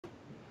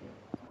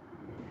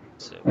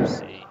So we'll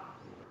see.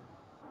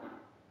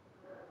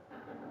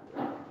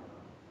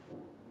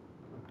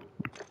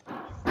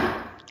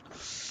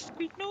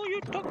 We know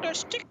you talk,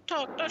 that's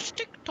TikTok, that's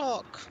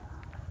TikTok.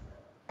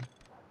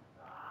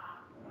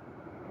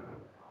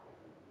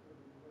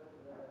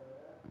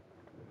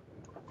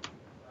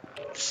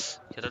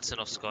 Yeah, that's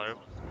enough Skyrim.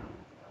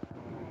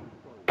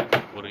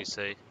 What do you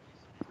say?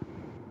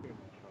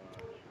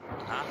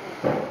 Huh?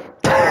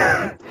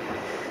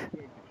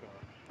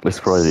 It's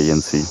Friday,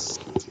 NC.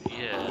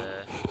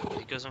 Yeah,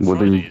 he goes on Well,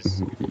 then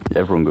Fridays.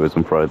 everyone goes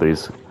on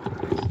Fridays.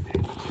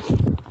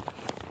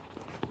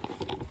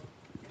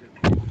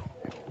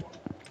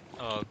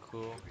 Oh,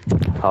 cool.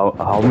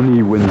 How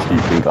many wins do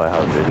you think I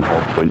have in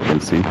Hardpoint,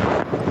 NC?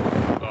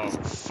 Oh,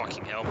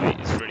 fucking hell, mate,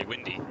 it's really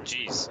windy.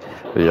 Jeez.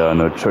 Yeah,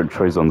 no,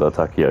 Trey's on the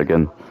attack here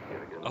again.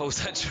 Oh,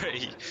 is that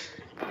Trey?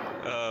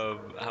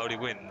 How many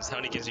wins? How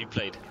many games have you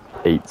played?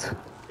 8.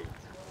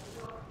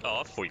 Oh,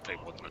 I thought you played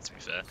more than that, to be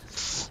fair.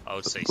 I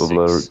would say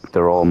Well, 6.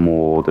 there are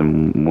more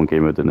than one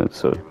gamer in it,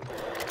 so...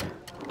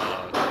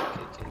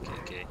 Oh,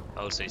 okay.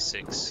 I would say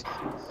 6.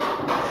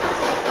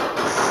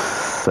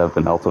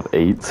 7 out of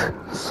 8,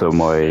 so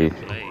my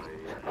Fair play.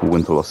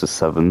 win to loss is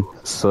 7.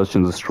 Search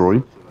and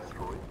Destroy,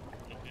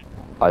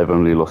 I've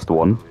only lost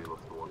 1.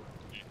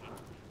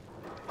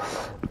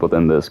 But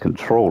then there's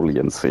Control,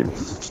 NC.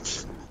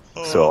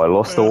 So I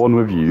lost the one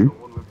with you,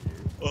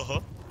 Uh-huh.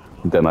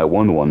 then I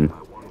won one,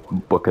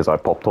 because I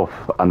popped off,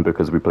 and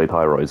because we played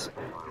High Rise.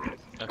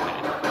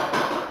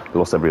 Okay.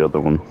 Lost every other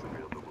one.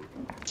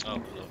 Oh,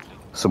 lovely.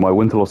 So my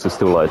win to loss is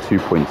still like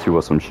 2.2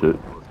 or some shit.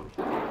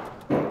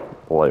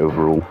 Like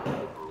overall.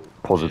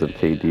 Positive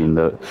KD in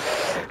that.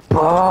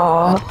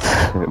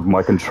 But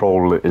my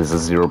Control is a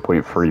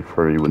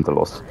 0.33 win to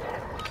loss.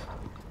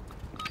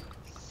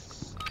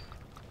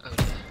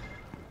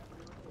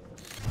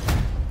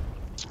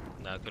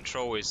 No,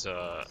 Control is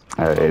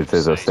It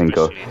is a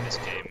stinker. especially in this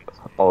game.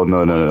 Oh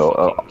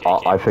no.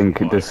 Fucking I think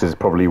KK this is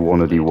probably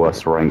one of the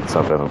worst ranks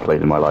I've ever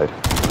played in my life.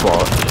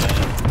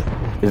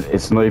 But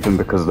it's not even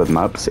because of the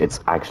maps, it's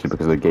actually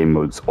because of the game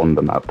modes on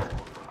the map.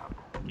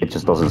 It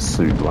just doesn't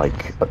suit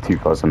like a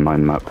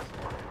 2009 map.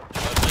 I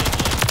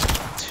played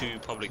like 2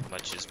 public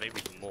matches,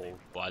 maybe even more,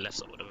 but I left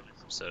some of them.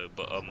 So,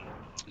 but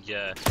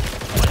yeah,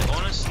 like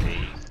honestly,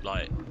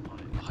 like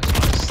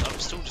I'm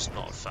still just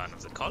not a fan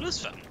of the colors,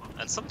 fam.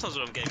 And sometimes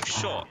when I'm getting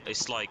shot,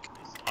 it's like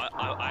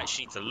I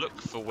actually need to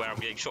look for where I'm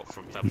getting shot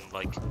from, fam.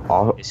 Like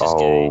it's just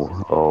gay.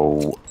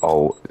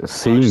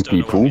 Seeing just don't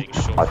know where I'm people, getting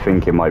shot I from.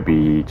 think it might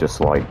be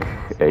just like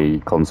a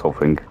console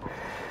thing.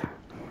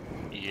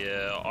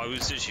 Yeah, I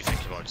was literally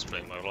thinking about just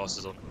putting my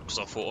glasses on because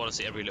I thought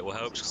honestly every little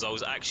helps because I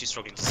was actually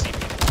struggling to see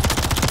people in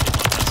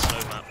like that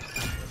snow map.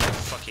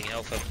 Fucking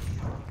hell, fam.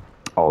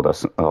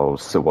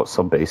 So what,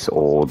 sub base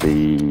or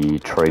the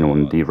train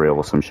on derail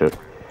or some shit?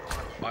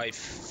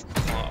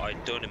 I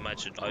don't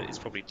imagine. It's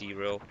probably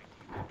derail.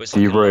 But it's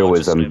like a Derail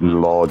larger is a snow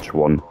map. large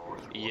one.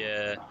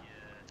 Yeah.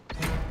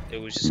 It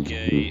was just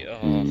gay.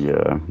 Oh,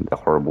 Yeah, they're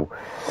horrible.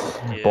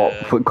 yeah.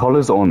 But put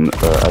colors on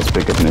as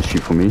big of an issue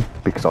for me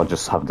because I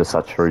just have the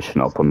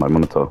saturation up on my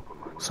monitor,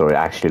 so it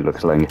actually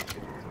looks lang.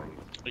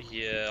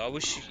 Yeah, I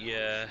wish.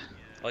 Yeah.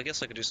 I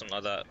guess I could do something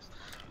like that.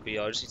 But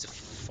yeah, I just need to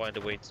find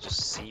a way to just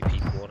see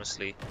people.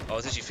 Honestly, I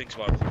was actually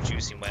thinking about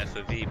reducing my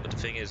FOV, but the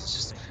thing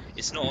is,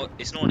 it's not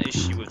an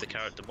issue with the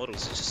character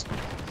models. It's just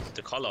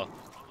the color.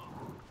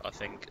 I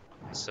think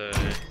so.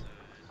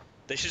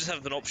 They should just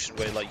have an option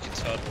where like you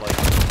can turn like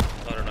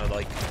I don't know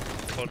like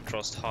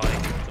contrast high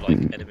for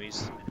like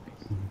enemies.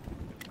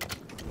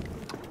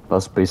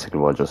 That's basically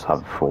what I just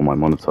have for my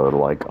monitor.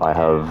 Like I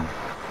have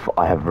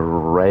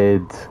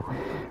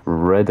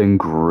red and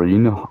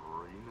green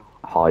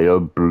higher,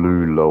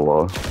 blue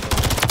lower,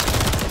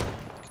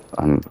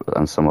 and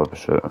some other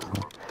shit.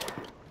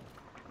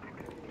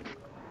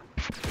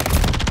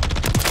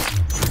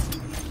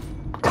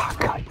 That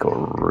guy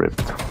got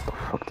ripped. What the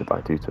fuck did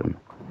I do to him?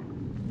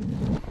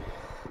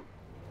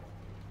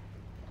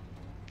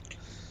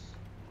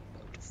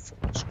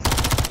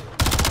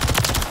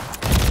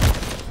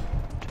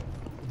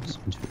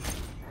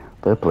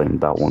 They're playing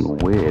that one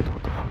weird.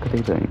 What the fuck are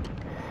they doing?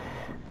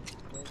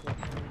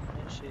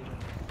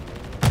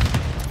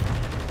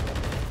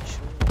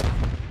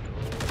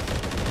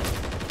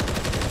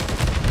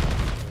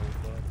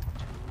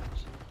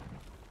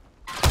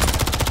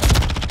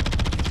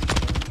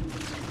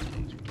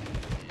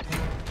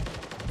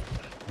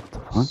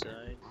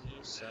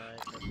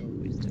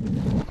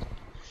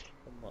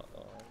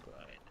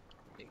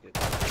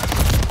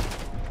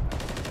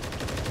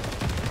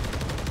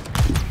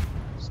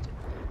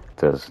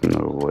 There's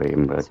no way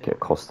I'm gonna get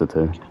accosted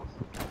here.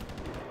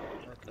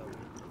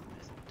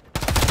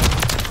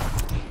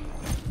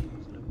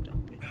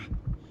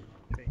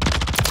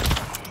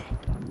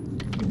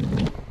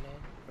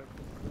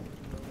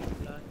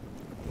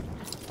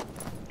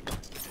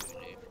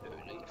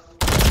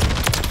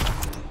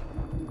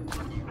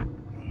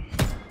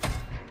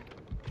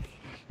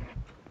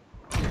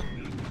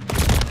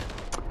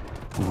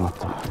 What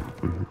the?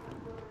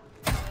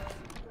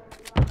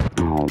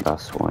 Oh,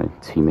 that's why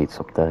teammates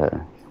up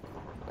there.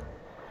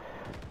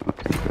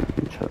 Okay, I'm going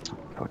in chat.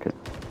 Fuck it.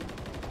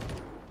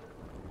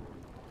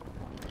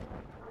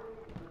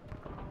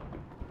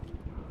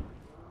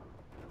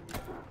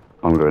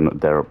 I'm going up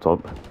there up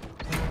top.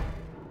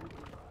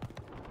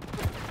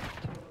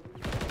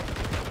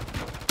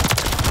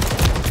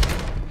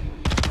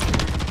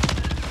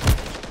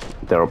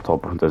 They're up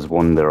top. There's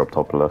one there up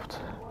top left.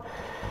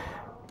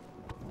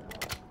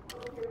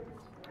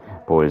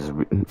 Boys,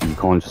 you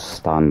can't just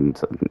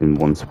stand in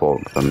one spot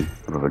and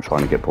we're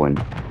trying to get point.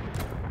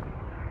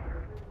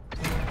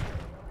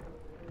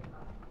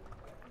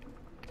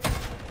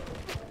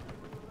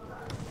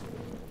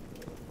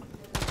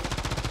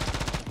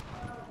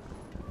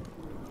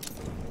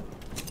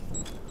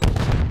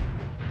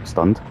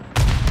 Stunned.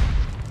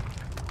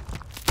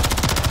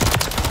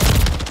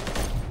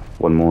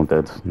 One more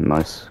dead.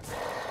 Nice.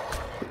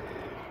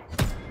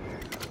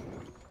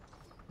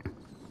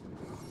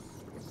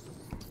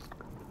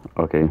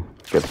 Okay,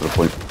 get to the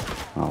point.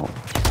 Oh.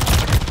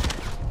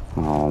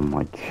 Oh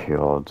my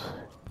god.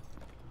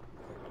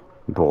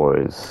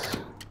 Boys.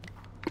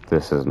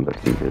 This isn't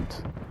looking good.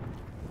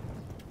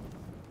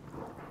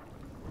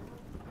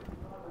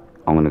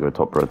 I'm gonna go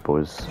top red,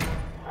 boys.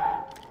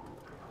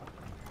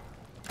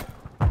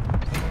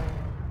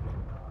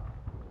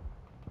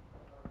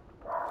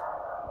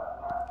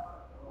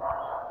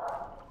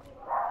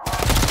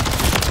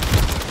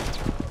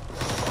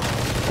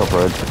 Top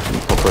red,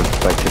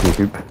 back chicken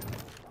coop.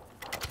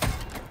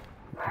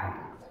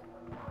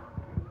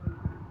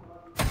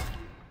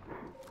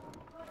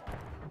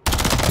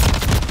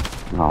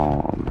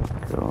 Oh my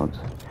god.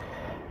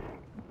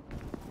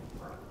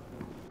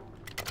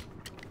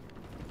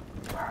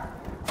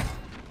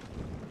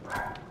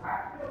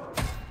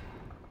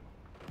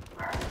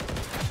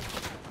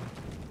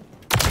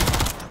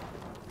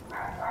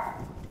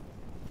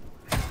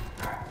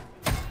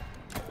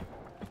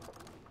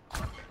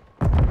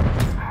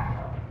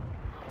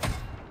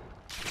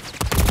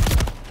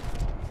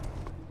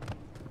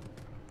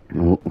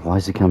 Why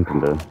is he camping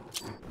there?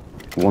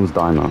 One's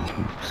diner,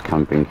 just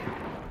camping.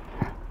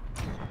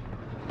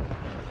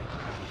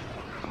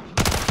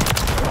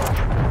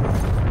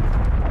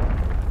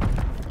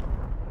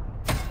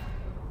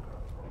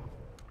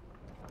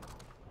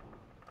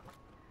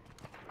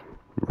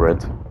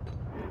 Red.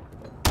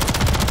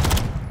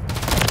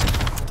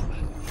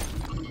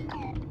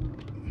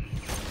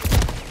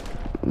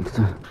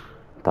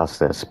 That's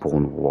their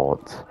spawn,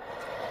 what?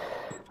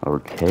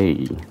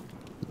 Okay.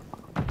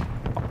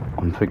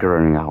 I'm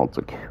figuring out how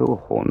to kill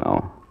her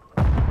now.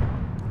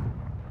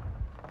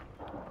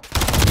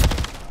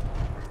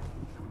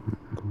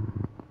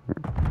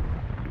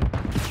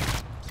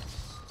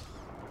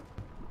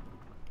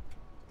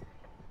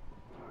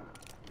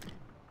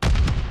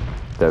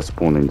 They're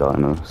spawning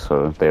dino,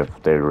 so they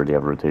already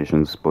have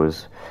rotations,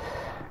 boys.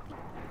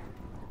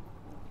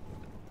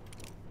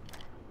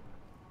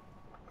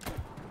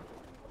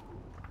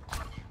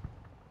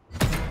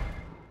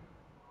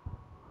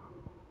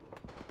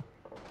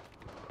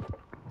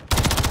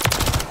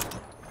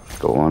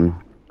 Go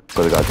on.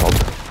 Got a guy top.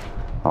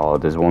 Oh,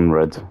 there's one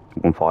red,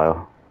 one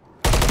fire.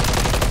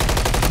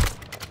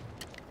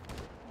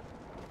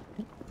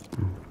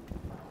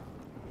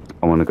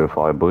 I wanna go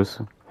fire, boys.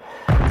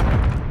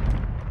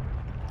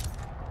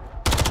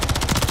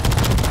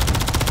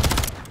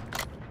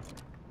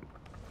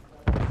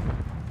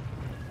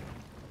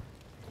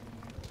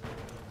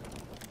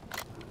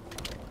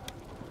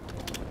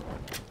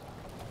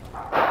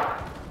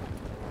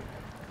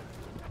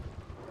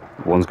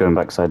 One's going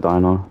backside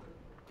dino.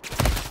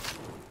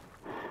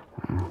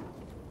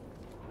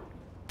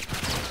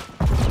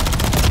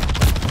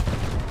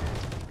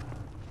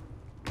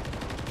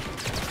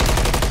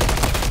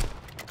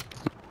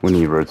 When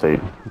you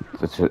rotate,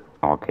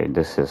 okay,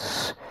 this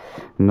is,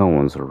 no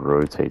one's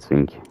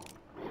rotating.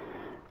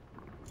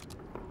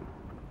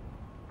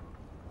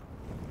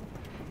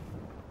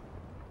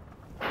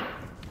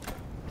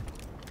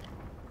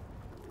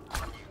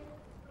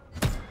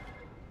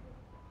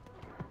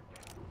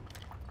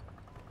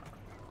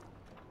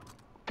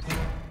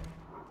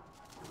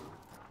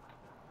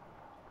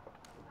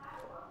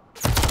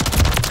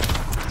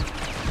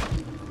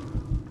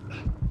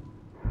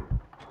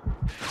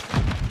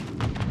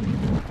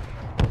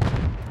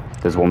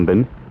 There's one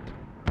bin.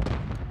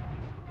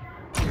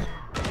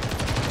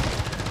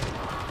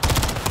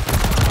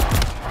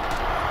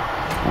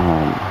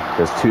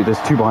 There's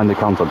two behind the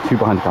counter,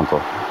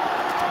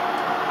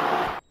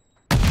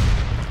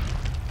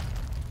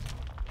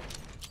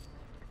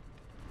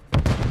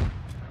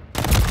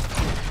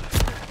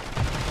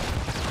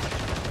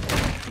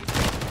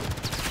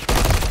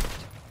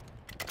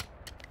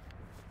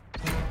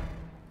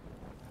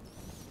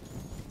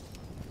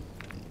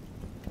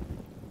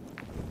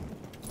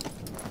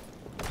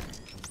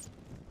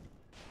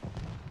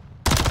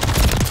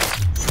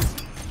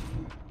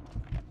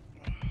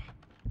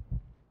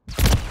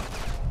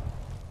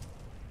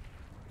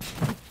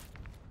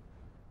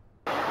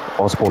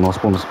 Oh, spawns.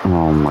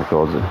 Oh my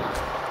god.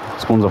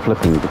 Spawns are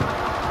flipping.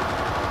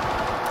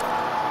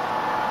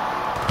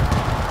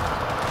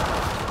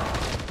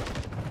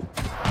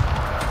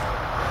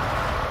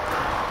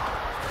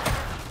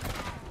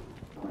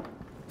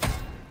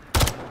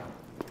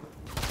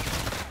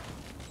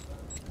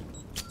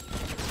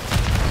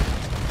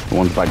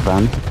 One's back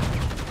van.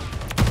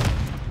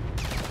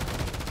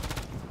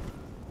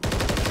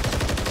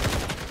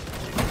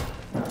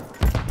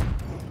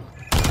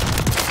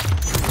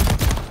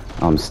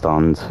 I'm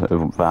stunned.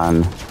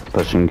 Van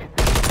pushing.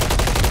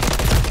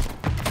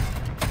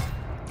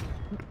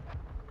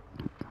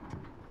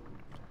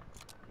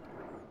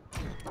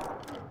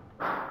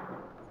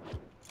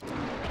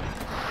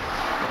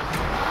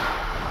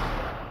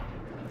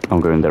 I'm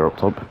going there up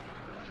top.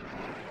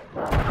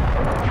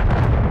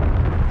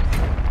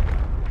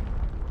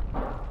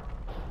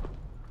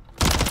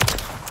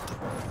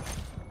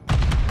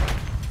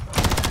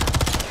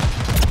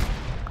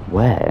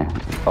 Where?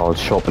 Oh,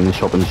 shop, in the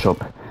shop, in the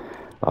shop.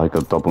 I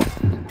got double.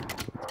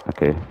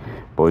 Okay,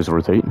 boys,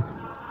 rotate.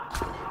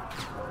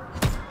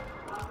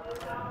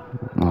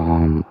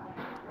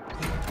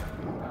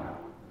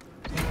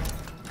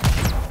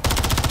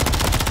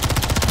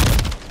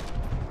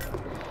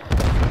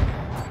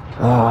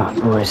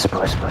 Boys.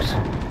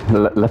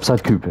 Left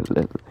side coop.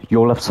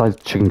 Your left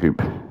side chicken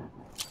coop.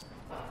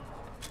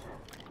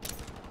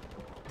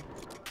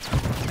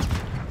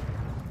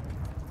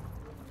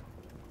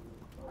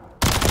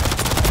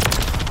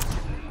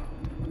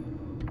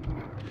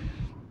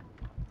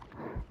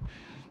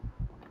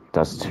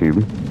 That's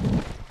two.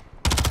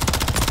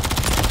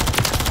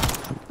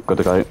 Got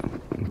the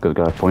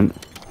guy point.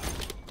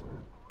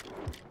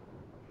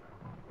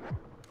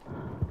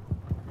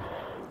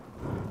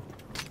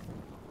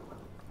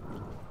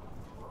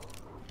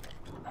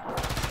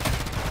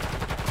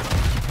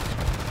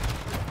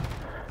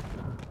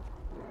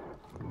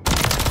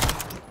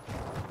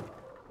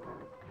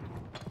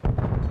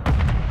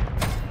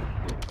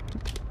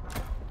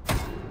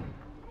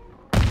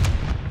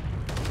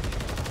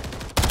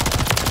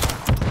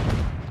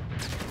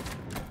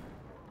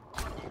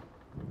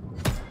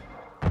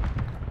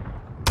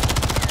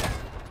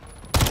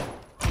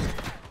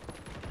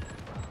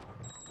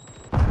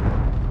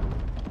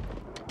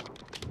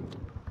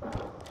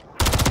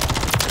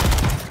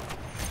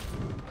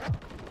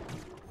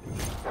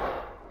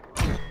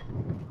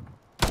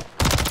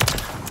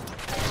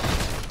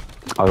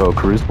 I got a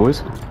cruise,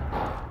 boys.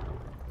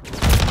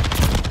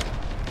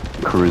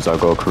 I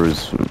got a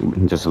cruise.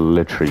 Just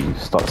literally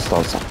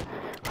starts.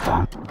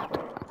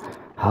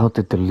 How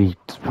did the lead?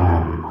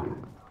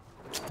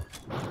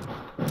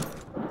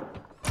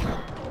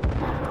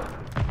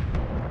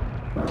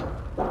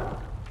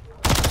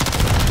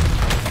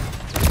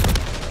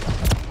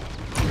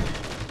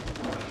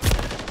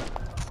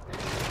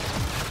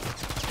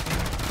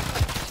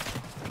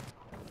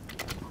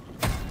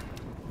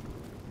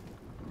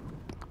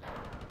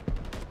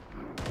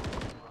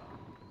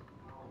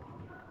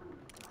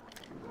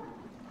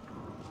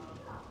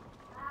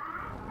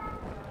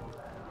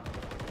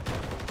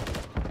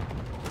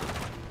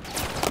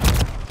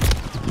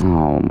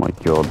 Oh my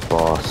god,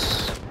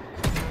 boss.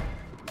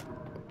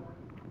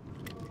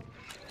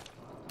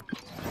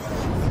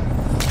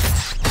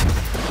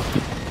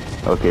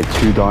 Okay,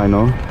 two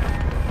dino.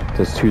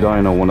 There's two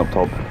dino, one up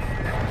top.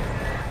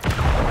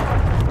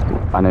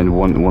 And then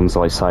one's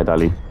like side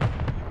alley.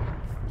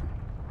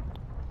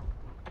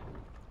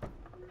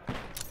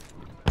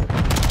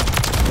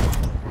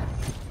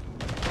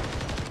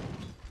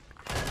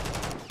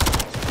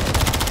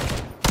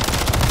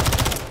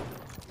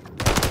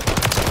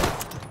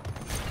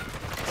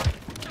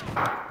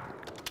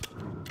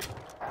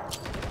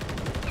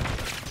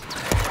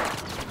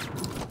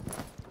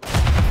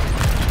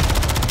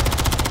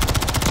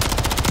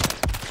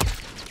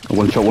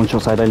 One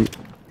shot side alley.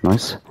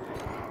 Nice.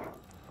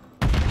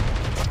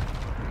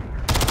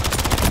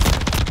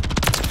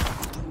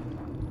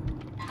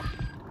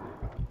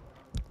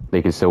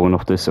 They can still win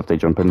off this if they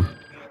jump in.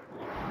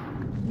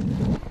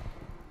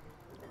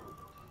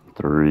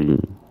 3.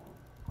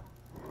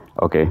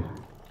 Okay.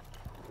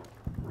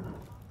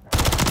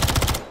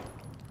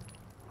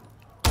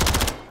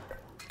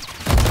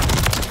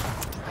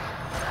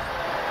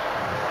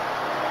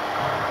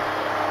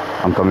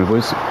 I'm coming,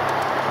 boys.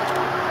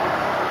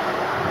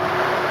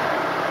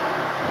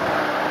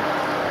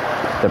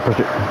 They push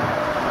it.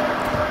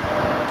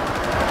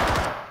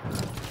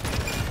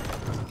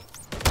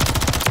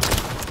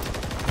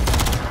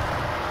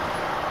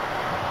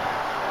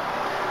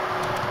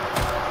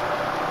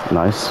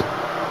 Nice.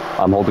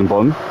 I'm holding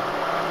bottom.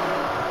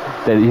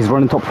 He's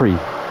running top 3.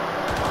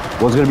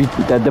 What's gonna be?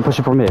 They're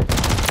pushing from here.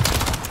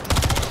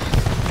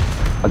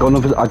 I got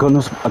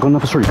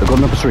another streak.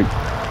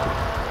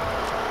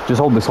 Just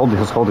hold this.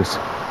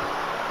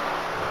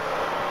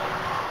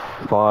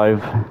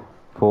 5,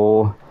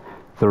 4,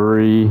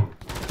 3,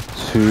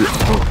 2.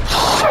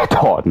 Shit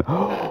on.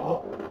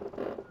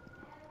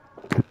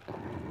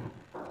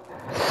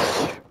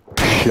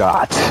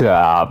 Shut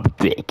up,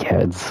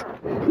 dickheads.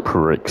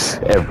 Pricks.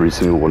 Every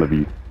single one of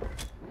you.